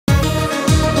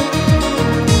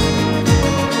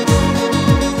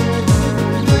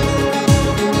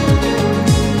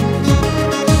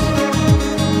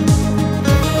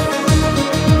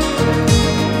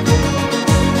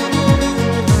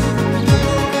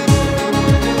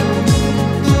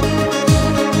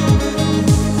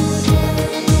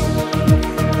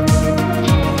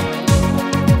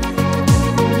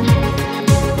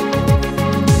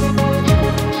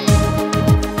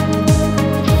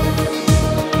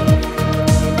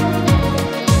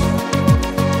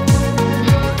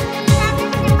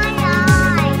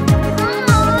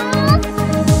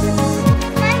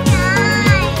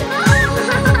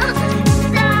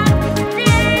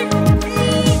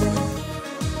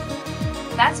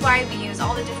That's why we use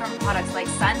all the different products like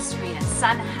sunscreen and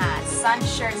sun hats, sun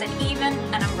shirts, and even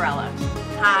an umbrella.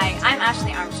 Hi, I'm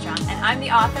Ashley Armstrong, and I'm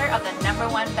the author of the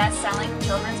 #1 best-selling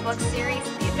children's book series,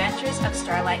 The Adventures of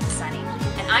Starlight and Sunny.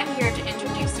 And I'm here to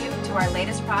introduce you to our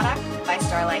latest product by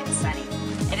Starlight and Sunny.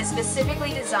 It is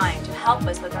specifically designed to help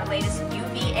us with our latest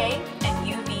UVA and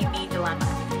UVB dilemma,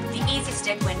 the Easy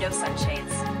Stick Window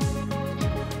Sunshades.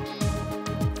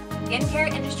 The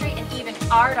skincare industry and even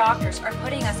our doctors are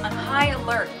putting us on high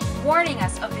alert, warning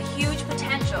us of the huge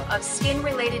potential of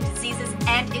skin-related diseases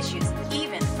and issues,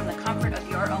 even from the comfort of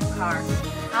your own car.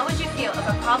 How would you feel if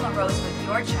a problem arose with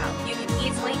your child? You can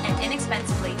easily and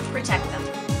inexpensively protect them.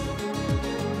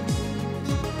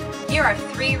 Here are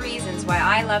 3 reasons why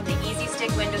I love the Easy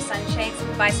Stick Window Sunshades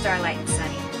by Starlight and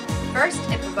Sunny. First,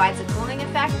 it provides a cooling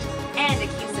effect, and it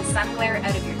keeps the sun glare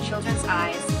out of your children's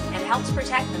eyes and helps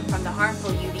protect them from the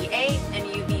harmful UVA and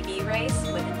UVB rays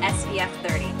with an SPF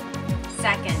 30.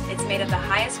 Second, it's made of the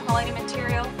highest quality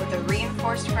material with a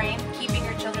reinforced frame, keeping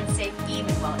your children safe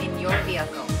even while in your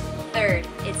vehicle. Third,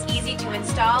 it's easy to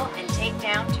install and take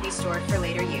down to be stored for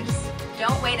later use.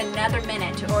 Don't wait another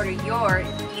minute to order your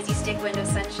Easy Stick Window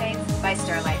Sunshades by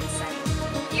Starlight and Sunny.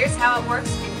 Here's how it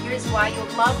works, and here's why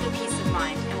you'll love the peace of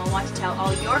mind and will want to tell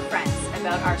all your friends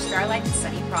about our Starlight and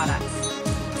Sunny products.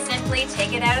 Simply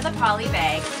take it out of the poly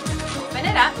bag, open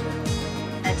it up,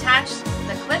 attach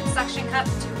the clip suction cup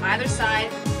to either side,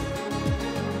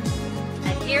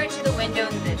 adhere it to the window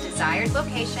in the desired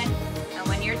location, and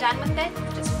when you're done with it,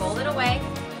 just fold it away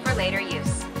for later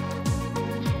use.